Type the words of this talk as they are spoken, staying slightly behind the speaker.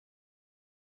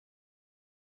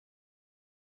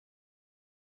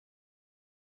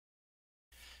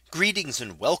Greetings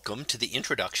and welcome to the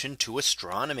introduction to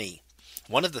astronomy.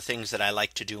 One of the things that I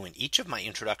like to do in each of my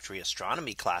introductory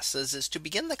astronomy classes is to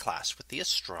begin the class with the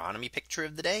astronomy picture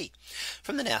of the day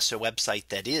from the NASA website,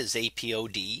 that is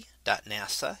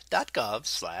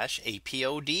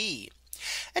apod.nasa.gov/apod.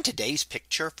 And today's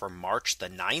picture for March the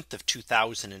 9th of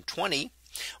 2020.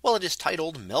 Well, it is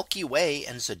titled Milky Way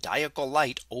and Zodiacal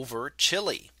Light over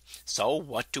Chile. So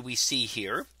what do we see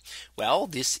here? Well,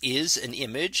 this is an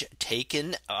image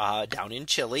taken down in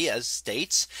Chile, as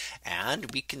states,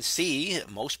 and we can see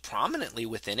most prominently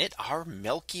within it our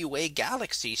Milky Way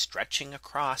galaxy stretching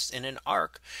across in an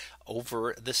arc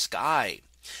over the sky.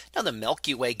 Now, the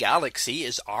Milky Way galaxy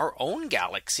is our own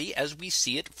galaxy as we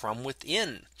see it from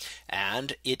within.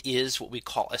 And it is what we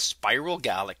call a spiral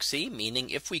galaxy, meaning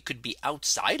if we could be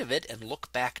outside of it and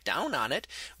look back down on it,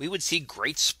 we would see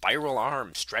great spiral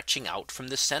arms stretching out from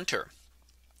the center.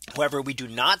 However, we do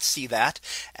not see that,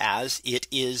 as it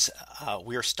is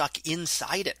we're stuck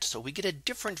inside it. So we get a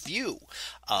different view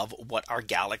of what our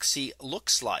galaxy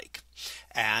looks like.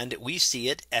 And we see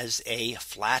it as a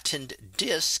flattened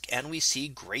disk, and we see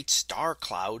great star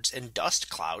clouds and dust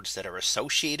clouds that are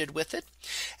associated with it.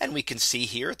 And we can see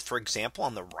here, for example,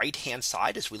 on the right hand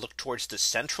side, as we look towards the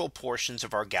central portions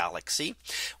of our galaxy,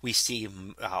 we see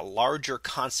a larger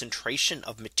concentration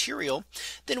of material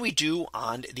than we do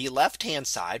on the left hand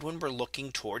side when we're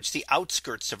looking towards the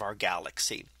outskirts of our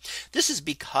galaxy. This is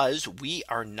because we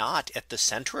are not at the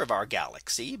center of our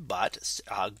galaxy, but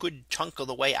a good chunk of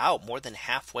the way out, more than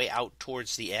halfway out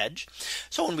towards the edge.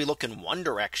 So when we look in one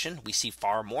direction, we see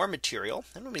far more material.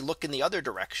 And when we look in the other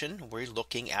direction, we're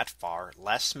looking at far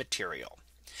less material.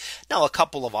 Now, a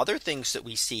couple of other things that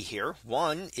we see here.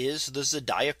 One is the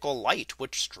zodiacal light,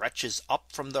 which stretches up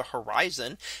from the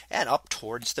horizon and up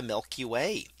towards the Milky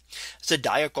Way.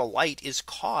 Zodiacal light is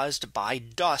caused by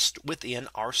dust within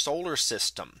our solar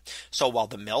system. So while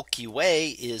the Milky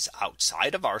Way is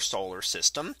outside of our solar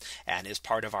system and is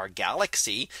part of our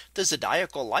galaxy, the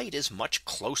zodiacal light is much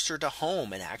closer to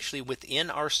home and actually within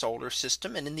our solar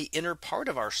system and in the inner part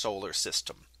of our solar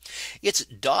system. It's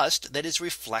dust that is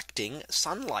reflecting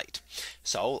sunlight.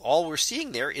 So all we're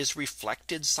seeing there is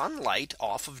reflected sunlight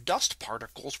off of dust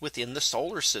particles within the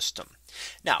solar system.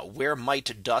 Now, where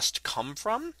might dust come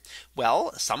from?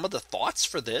 Well, some of the thoughts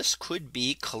for this could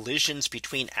be collisions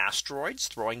between asteroids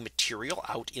throwing material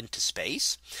out into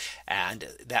space.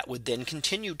 And that would then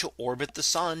continue to orbit the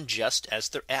sun just as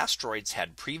the asteroids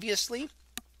had previously.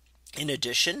 In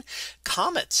addition,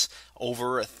 comets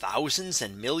over thousands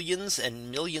and millions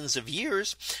of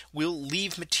years will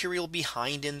leave material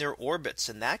behind in their orbits,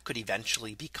 and that could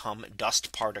eventually become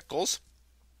dust particles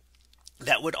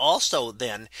that would also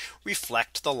then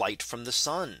reflect the light from the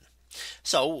sun.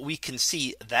 So we can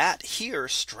see that here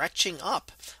stretching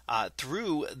up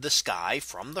through the sky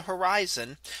from the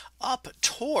horizon up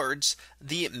towards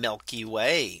the Milky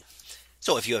Way.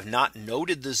 So if you have not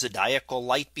noted the zodiacal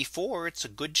light before, it's a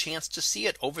good chance to see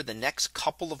it over the next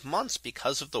couple of months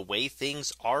because of the way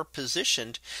things are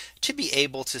positioned to be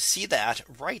able to see that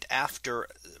right after,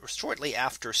 shortly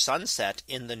after sunset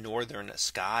in the northern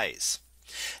skies.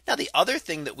 Now, the other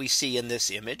thing that we see in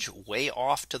this image way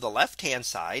off to the left hand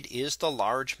side is the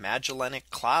Large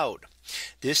Magellanic Cloud.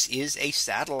 This is a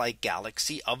satellite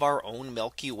galaxy of our own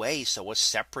Milky Way, so a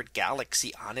separate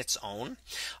galaxy on its own,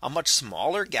 a much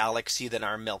smaller galaxy than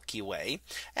our Milky Way,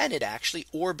 and it actually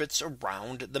orbits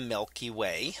around the Milky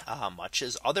Way, much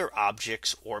as other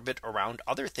objects orbit around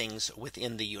other things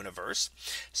within the universe.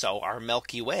 So our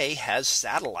Milky Way has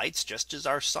satellites just as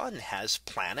our sun has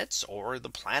planets, or the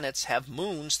planets have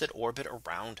moons that orbit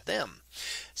around them.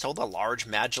 So the Large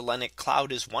Magellanic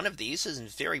Cloud is one of these,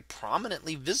 and very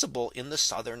prominently visible in the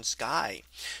southern sky.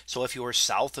 So if you are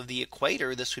south of the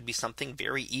equator, this would be something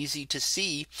very easy to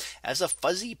see as a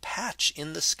fuzzy patch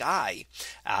in the sky.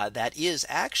 That is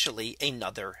actually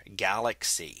another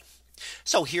galaxy.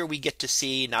 So here we get to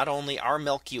see not only our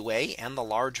Milky Way and the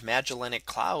Large Magellanic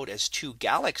Cloud as two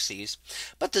galaxies,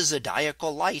 but the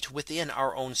zodiacal light within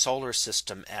our own solar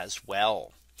system as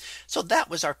well. So that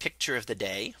was our picture of the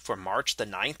day for March the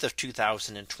 9th of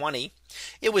 2020.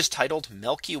 It was titled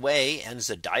Milky Way and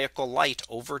Zodiacal Light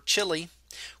over Chile.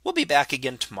 We'll be back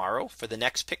again tomorrow for the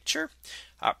next picture,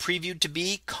 previewed to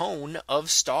be Cone of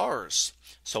Stars.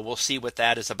 So we'll see what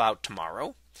that is about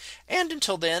tomorrow. And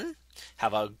until then,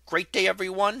 have a great day,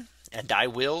 everyone, and I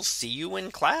will see you in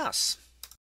class.